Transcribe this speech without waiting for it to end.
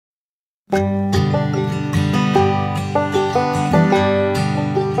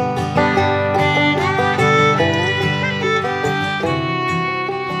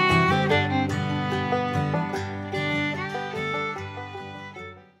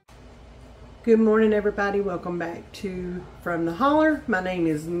Good morning, everybody. Welcome back to From the Holler. My name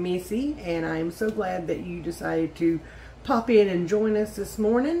is Missy, and I am so glad that you decided to pop in and join us this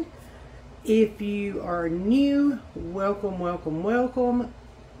morning. If you are new, welcome, welcome, welcome.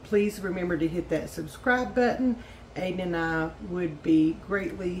 Please remember to hit that subscribe button. Aiden and I would be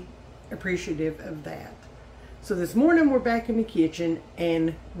greatly appreciative of that. So this morning we're back in the kitchen,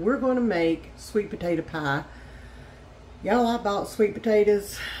 and we're going to make sweet potato pie. Y'all, I bought sweet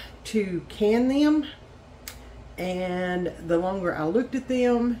potatoes to can them, and the longer I looked at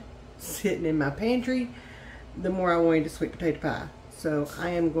them sitting in my pantry, the more I wanted a sweet potato pie. So I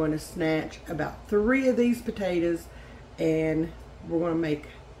am going to snatch about 3 of these potatoes, and we're going to make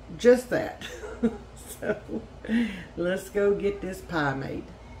just that. So let's go get this pie made.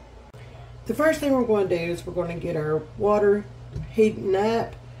 The first thing we're going to do is we're going to get our water heating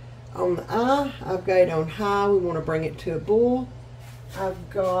up on the eye. I've got it on high. We want to bring it to a boil. I've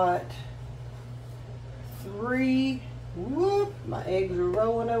got 3, my eggs are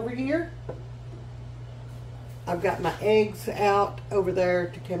rolling over here. I've got my eggs out over there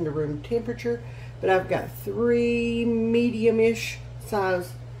to come to room temperature, but I've got 3 medium-ish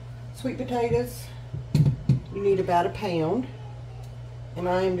size sweet potatoes. You need about 1 pound. And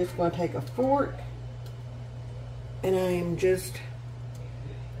I am just going to take a fork, and I am just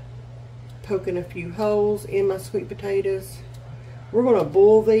poking a few holes in my sweet potatoes. We're going to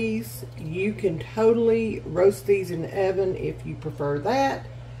boil these. You can totally roast these in the oven if you prefer that.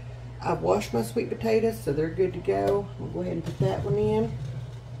 I've washed my sweet potatoes, so they're good to go. We'll go ahead and put that one in.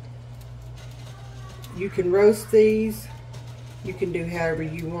 You can roast these. You can do however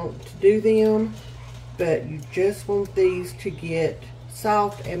you want to do them, but you just want these to get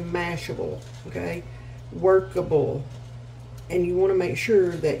soft and mashable, okay? Workable. And you want to make sure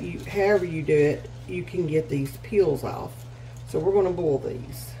that you, however you do it, you can get these peels off. So we're going to boil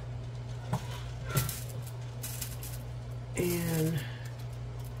these. And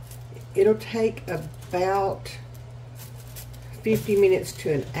it'll take about 50 minutes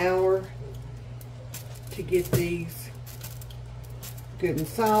to an hour to get these good and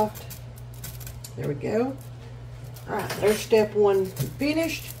soft. There we go. Alright, there's step 1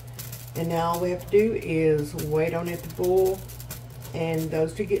 finished. And now all we have to do is wait on it to boil and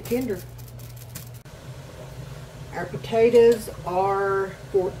those to get tender. Our potatoes are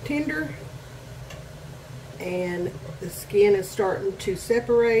fork tender, and the skin is starting to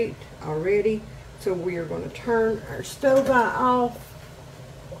separate already. So we are going to turn our stove off.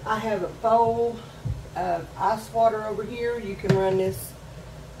 I have a bowl of ice water over here. You can run this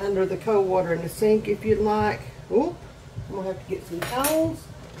under the cold water in the sink if you'd like. Oop, I'm going to have to get some towels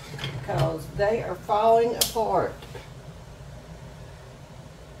because they are falling apart.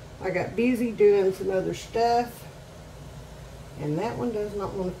 I got busy doing some other stuff, and that one does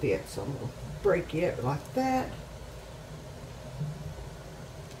not want to fit, so I'm going to break it like that.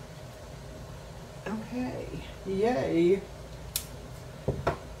 Okay, yay.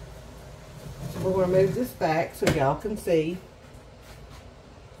 So we're going to move this back so y'all can see.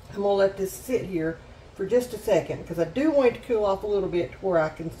 I'm going to let this sit here for just a second because I do want it to cool off a little bit to where I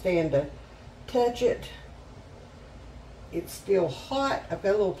can stand to touch it. It's still hot. I've got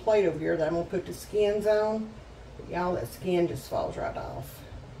a little plate over here that I'm going to put the skins on. But y'all, that skin just falls right off.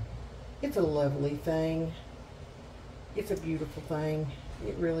 It's a lovely thing. It's a beautiful thing.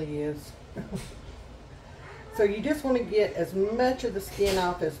 It really is. So you just want to get as much of the skin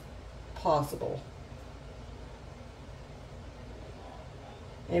off as possible.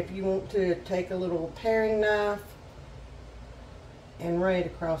 And if you want to take a little paring knife and run it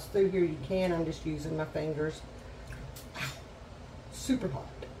across through here, you can. I'm just using my fingers. Ow. Super hot.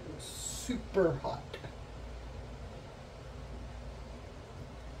 Super hot.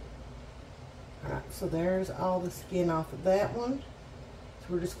 Alright, so there's all the skin off of that one. So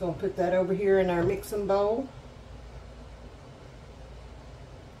we're just going to put that over here in our mixing bowl.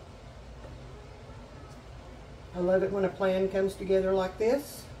 I love it when a plan comes together like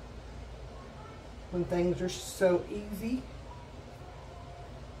this, when things are so easy.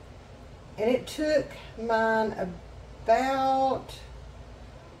 And it took mine about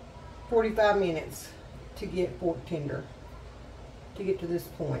 45 minutes to get fork tender, to get to this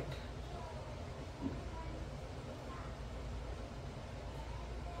point.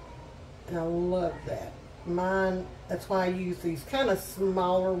 And I love that. Mine, that's why I use these kind of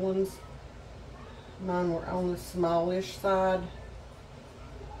smaller ones. Mine were on the smallish side.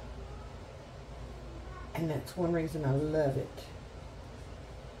 And that's one reason I love it.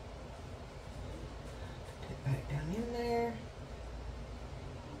 Put it back down in there.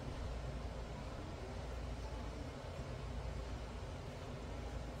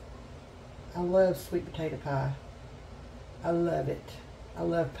 I love sweet potato pie. I love it. I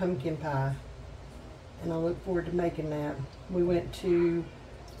love pumpkin pie. And I look forward to making that. We went to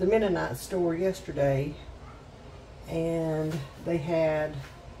the Mennonite store yesterday and they had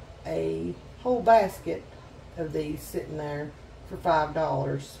a whole basket of these sitting there for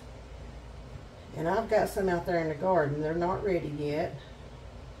 $5. And I've got some out there in the garden. They're not ready yet.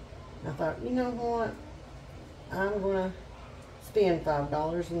 I thought, you know what? I'm going to spend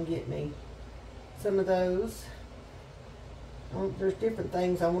 $5 and get me some of those. There's different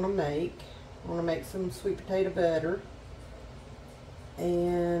things I want to make. I want to make some sweet potato butter.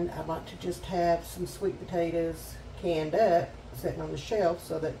 And I'd like to just have some sweet potatoes canned up, sitting on the shelf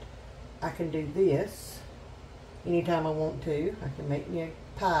so that I can do this anytime I want to. I can make me a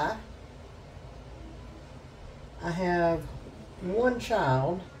pie. I have one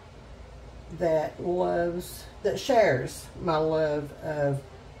child that shares my love of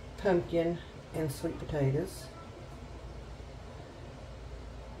pumpkin and sweet potatoes.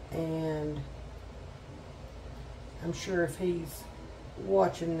 And I'm sure if he's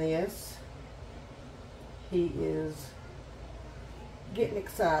watching this, he is getting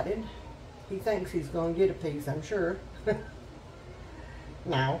excited. He thinks he's going to get a piece, I'm sure.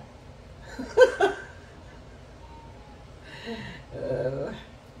 No.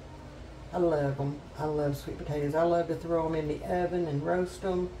 I love them. I love sweet potatoes. I love to throw them in the oven and roast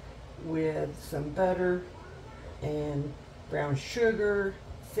them with some butter and brown sugar,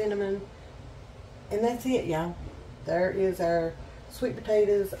 cinnamon, and that's it, y'all. There is our sweet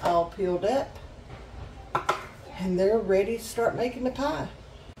potatoes all peeled up, and they're ready to start making the pie.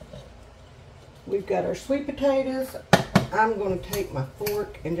 We've got our sweet potatoes. I'm going to take my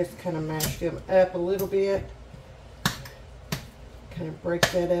fork and just kind of mash them up a little bit. Kind of break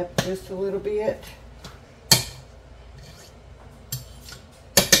that up just a little bit.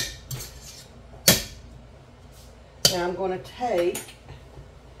 Now I'm going to take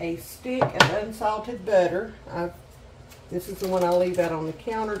a stick of unsalted butter. This is the one I leave out on the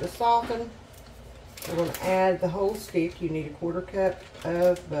counter to soften. I'm going to add the whole stick. You need a 1/4 cup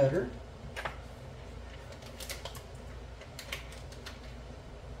of butter.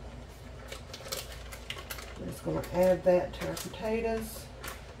 I'm just going to add that to our potatoes.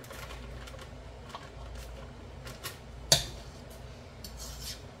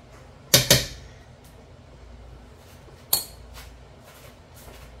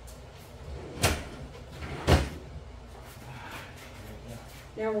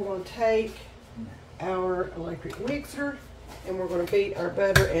 Now we're going to take our electric mixer and we're going to beat our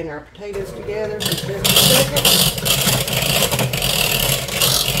butter and our potatoes together for just a second.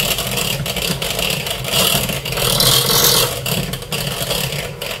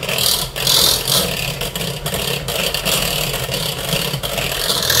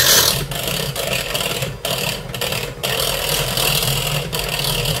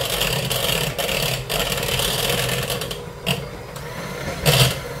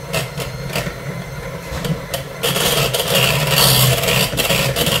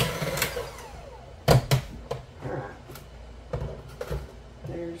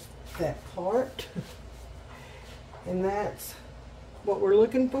 That part, and that's what we're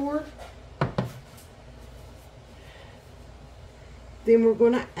looking for. Then we're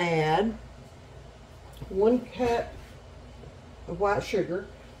going to add 1 cup of white sugar,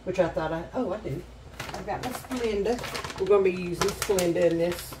 which I thought I do. I've got my Splenda. We're going to be using Splenda in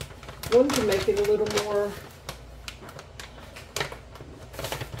this one to make it a little more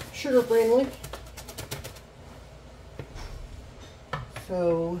sugar friendly.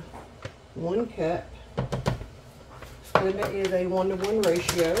 So 1 cup. Splenda is a 1-to-1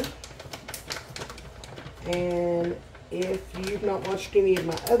 ratio. And if you've not watched any of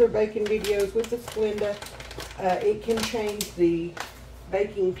my other baking videos with the Splenda, it can change the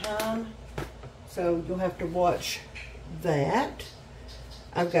baking time. So you'll have to watch that.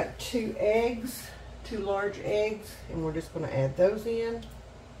 I've got 2 eggs, 2 large eggs, and we're just going to add those in.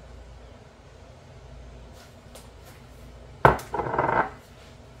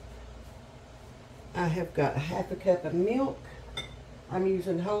 I have got 1/2 cup of milk. I'm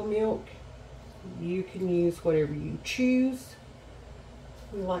using whole milk. You can use whatever you choose.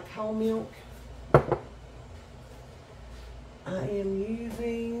 You like whole milk. I am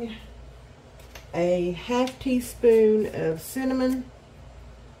using a 1/2 teaspoon of cinnamon.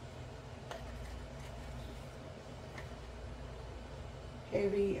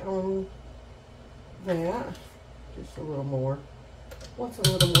 Heavy on that. Just a little more. What's a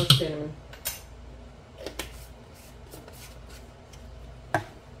little more cinnamon?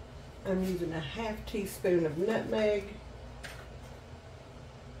 I'm using a 1/2 teaspoon of nutmeg.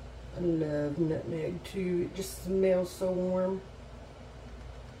 I love nutmeg too. It just smells so warm.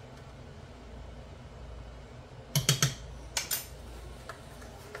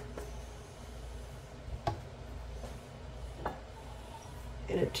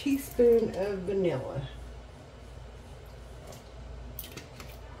 And a teaspoon of vanilla.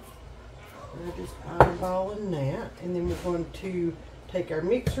 We're just eyeballing that, and then we're going to take our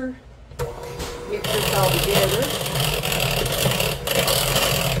mixer, mix this all together.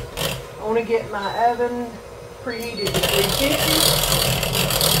 I want to get my oven preheated to 350.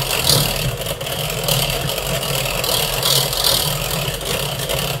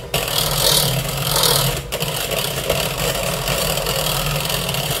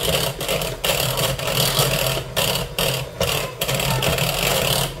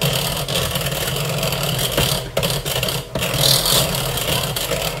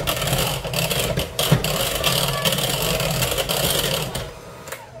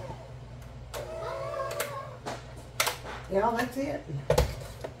 Y'all, that's it.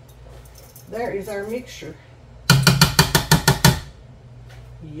 There is our mixture.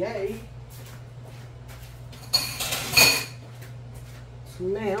 Yay. So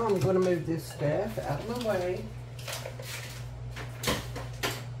now I'm going to move this stuff out of my way.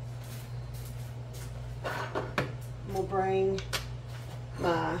 We'll bring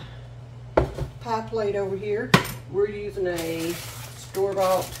my pie plate over here. We're using a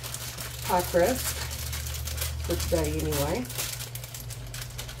store-bought pie crust for today anyway.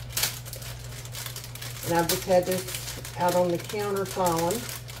 And I've just had this out on the counter thawing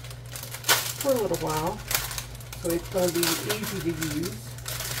for a little while, so it's going to be easy to use.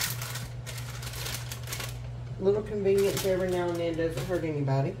 A little convenience every now and then doesn't hurt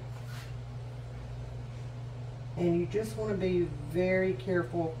anybody. And you just want to be very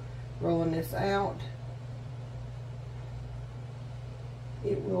careful rolling this out.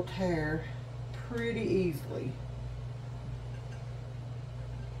 It will tear pretty easily.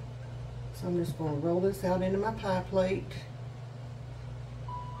 So I'm just going to roll this out into my pie plate.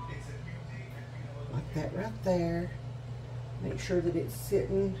 Like that right there. Make sure that it's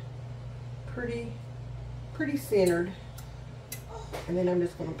sitting pretty centered. And then I'm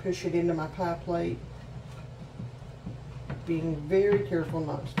just going to push it into my pie plate. Being very careful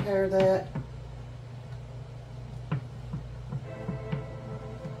not to tear that.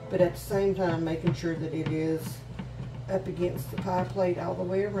 But at the same time making sure that it is up against the pie plate all the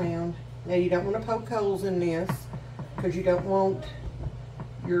way around. Now you don't want to poke holes in this because you don't want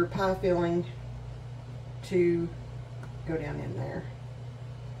your pie filling to go down in there.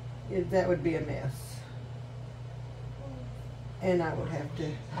 That would be a mess. And I would have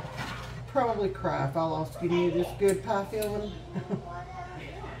to probably cry if I lost any of this good pie filling.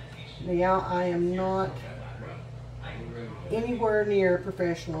 Now I am not anywhere near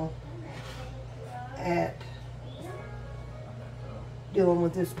professional at dealing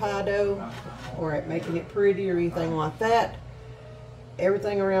with this pie dough or at making it pretty or anything like that.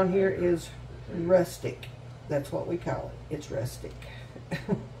 Everything around here is rustic. That's what we call it. It's rustic.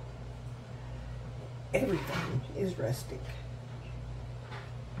 Everything is rustic.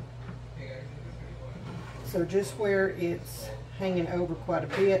 So just where it's hanging over quite a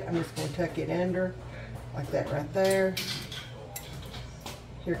bit, I'm just going to tuck it under like that right there.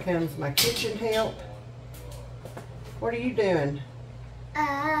 Here comes my kitchen help. What are you doing?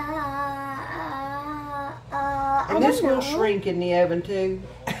 And this will shrink in the oven too.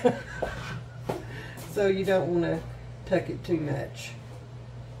 So you don't want to tuck it too much.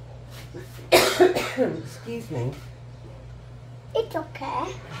 Excuse me. It's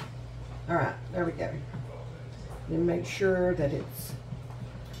okay. Alright, there we go. Then make sure that it's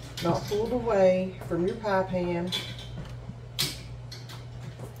not pulled away from your pie pan.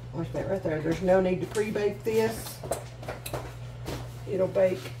 Like that right there. There's no need to pre-bake this. It'll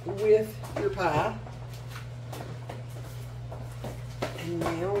bake with your pie. And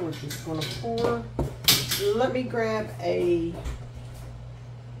now we're just going to pour. Let me grab a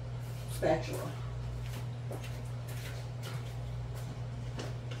spatula.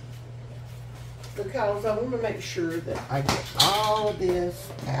 Because I want to make sure that I get all of this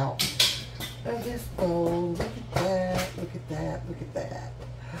out of this bowl. Look at that, look at that, look at that.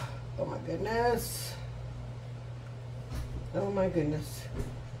 Oh my goodness. Oh my goodness.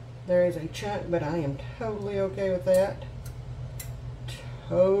 There is a chunk, but I am totally okay with that.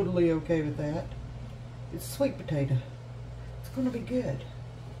 Totally okay with that. It's sweet potato. It's going to be good.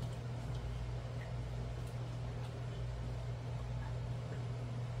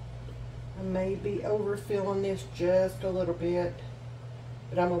 I may be overfilling this just a little bit,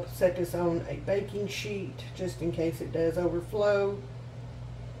 but I'm going to set this on a baking sheet just in case it does overflow.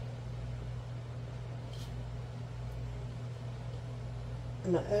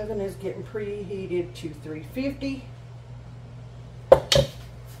 And the oven is getting preheated to 350.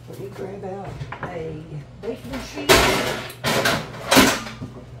 Let me grab out a baking sheet.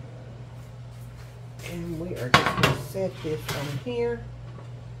 And we are just going to set this on here.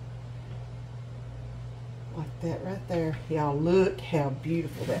 Like that right there. Y'all look how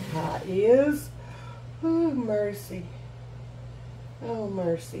beautiful that pie is. Oh, mercy. Oh,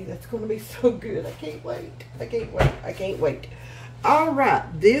 mercy. That's going to be so good. I can't wait. I can't wait. I can't wait. All right.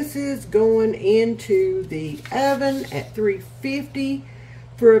 This is going into the oven at 350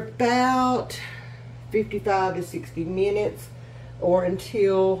 for about 55 to 60 minutes, or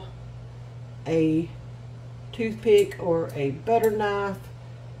until a toothpick or a butter knife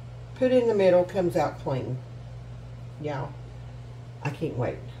put in the middle comes out clean. Y'all, I can't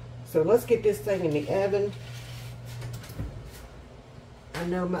wait. So let's get this thing in the oven. I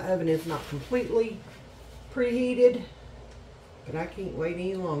know my oven is not completely preheated, but I can't wait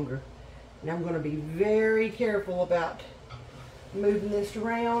any longer. And I'm going to be very careful about moving this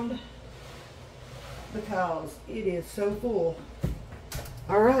around because it is so full.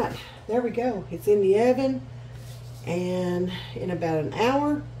 All right, there we go. It's in the oven, and in about an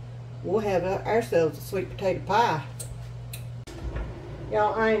hour we'll have ourselves a sweet potato pie.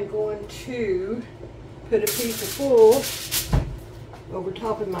 Y'all, I am going to put a piece of foil over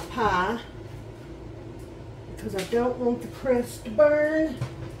top of my pie because I don't want the crust to burn.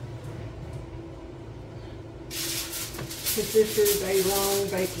 Because this is a long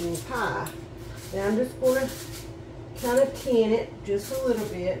baking pie. Now I'm just going to kind of tin it just a little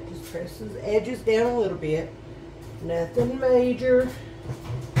bit. Just press those edges down a little bit. Nothing major.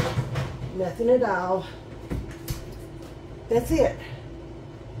 Nothing at all. That's it.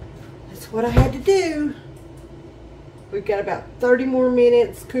 That's what I had to do. We've got about 30 more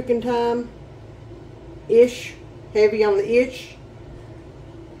minutes cooking time. Ish. Heavy on the ish.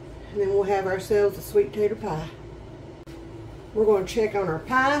 And then we'll have ourselves a sweet potato pie. We're going to check on our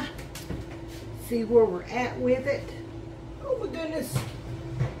pie. See where we're at with it. Oh my goodness.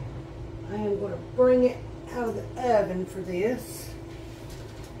 I am going to bring it out of the oven for this.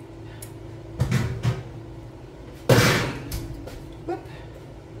 Whoop.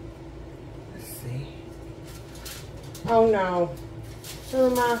 Let's see. Oh no. So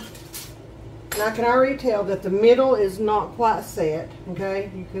and I can already tell that the middle is not quite set.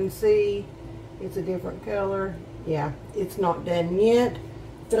 Okay, you can see it's a different color. Yeah, it's not done yet,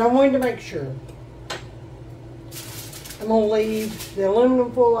 but I wanted to make sure. I'm going to leave the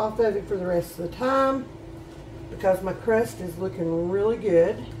aluminum foil off of it for the rest of the time because my crust is looking really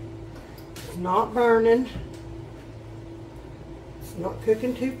good. It's not burning. It's not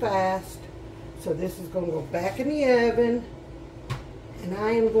cooking too fast. So this is going to go back in the oven, and I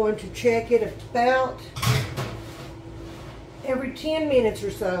am going to check it about every 10 minutes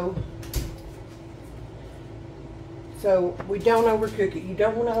or so. So we don't overcook it. You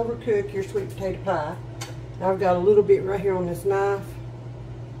don't want to overcook your sweet potato pie. Now I've got a little bit right here on this knife.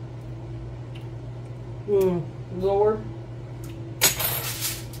 Lord.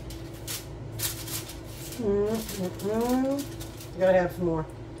 Gotta have some more.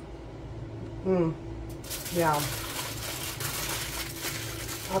 Yeah.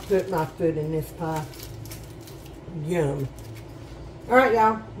 I'll put my foot in this pie. Yum. Alright,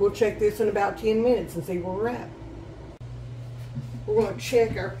 y'all. We'll check this in about 10 minutes and see where we're at. We're going to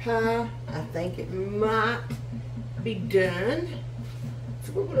check our pie. I think it might be done.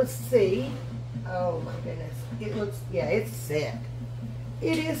 So we're going to see. Oh my goodness. It looks, yeah, it's set.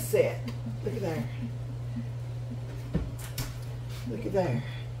 It is set. Look at there. Look at there.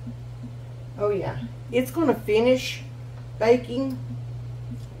 Oh yeah. It's going to finish baking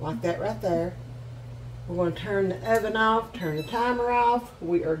like that right there. We're going to turn the oven off, turn the timer off.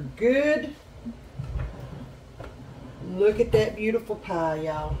 We are good. Look at that beautiful pie,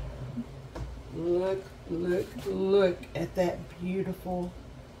 y'all. Look, look, look at that beautiful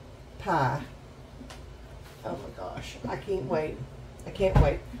pie. Oh my gosh, I can't wait. I can't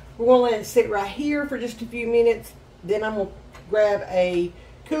wait. We're going to let it sit right here for just a few minutes. Then I'm going to grab a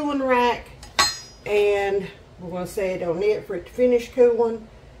cooling rack and we're going to set it on it for it to finish cooling.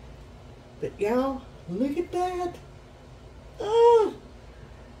 But y'all, look at that. Oh,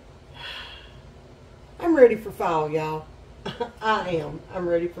 I'm ready for fall, y'all. I am. I'm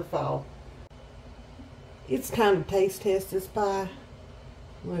ready for fall. It's time to taste test this pie.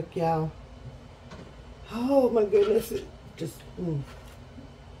 Look, y'all. Oh my goodness. It just,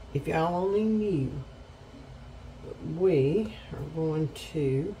 if y'all only knew. We are going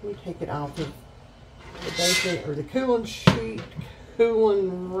to, we take it off of the baking or the cooling sheet,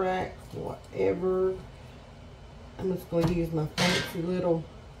 cooling rack, whatever. I'm just going to use my fancy little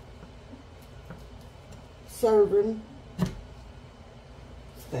serving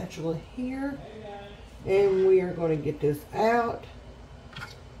spatula here, and we are going to get this out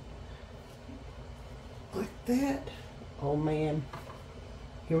like that. Oh man,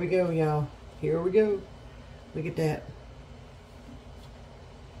 here we go, y'all. Here we go. Look at that.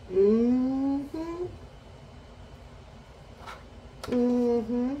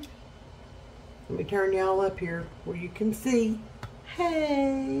 Let me turn y'all up here where you can see.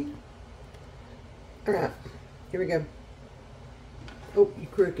 Hey. All right, here we go. Oh, you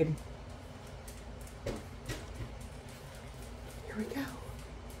crooked. Here we go.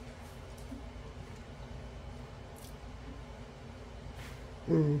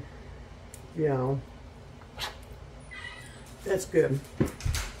 Yeah. That's good.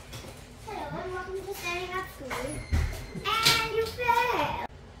 Hello, and welcome to Setting Up Food. And you failed.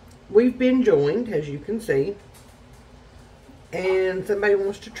 We've been joined, as you can see. And somebody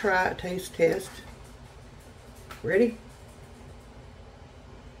wants to try a taste test. Ready?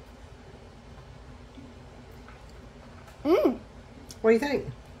 What do you think?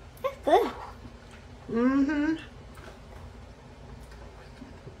 That's good.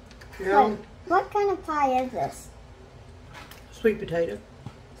 Yeah. Wait, what kind of pie is this? Sweet potato.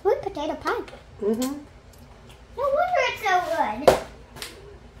 Sweet potato pie. No wonder it's so good.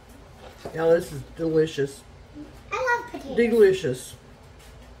 Now this is delicious. I love potatoes. Delicious.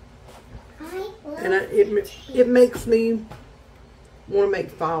 I love And it makes me want to make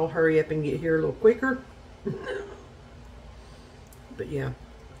fall hurry up and get here a little quicker. But yeah.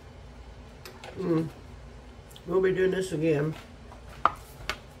 We'll be doing this again.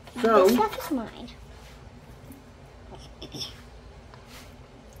 So this stuff is mine.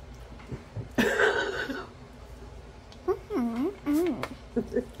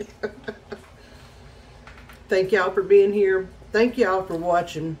 Thank y'all for being here. Thank y'all for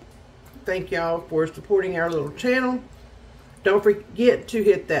watching. Thank y'all for supporting our little channel. Don't forget to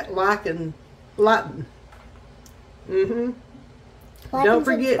hit that like and button. Don't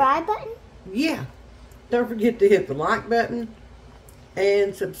forget, subscribe button? Yeah. Don't forget to hit the like button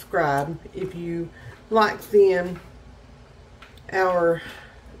and subscribe if you like seeing our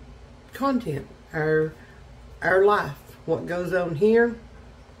content, our life, what goes on here.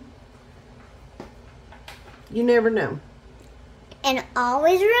 You never know. And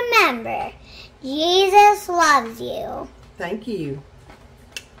always remember, Jesus loves you. Thank you.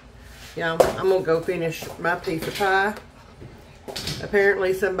 Yeah, I'm going to go finish my piece of pie.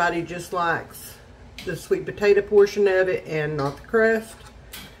 Apparently somebody just likes the sweet potato portion of it and not the crust.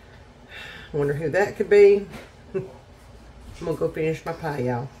 Wonder who that could be. I'm going to go finish my pie,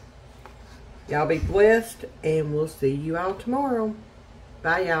 y'all. Y'all be blessed, and we'll see you all tomorrow.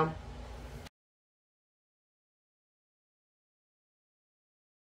 Bye, y'all.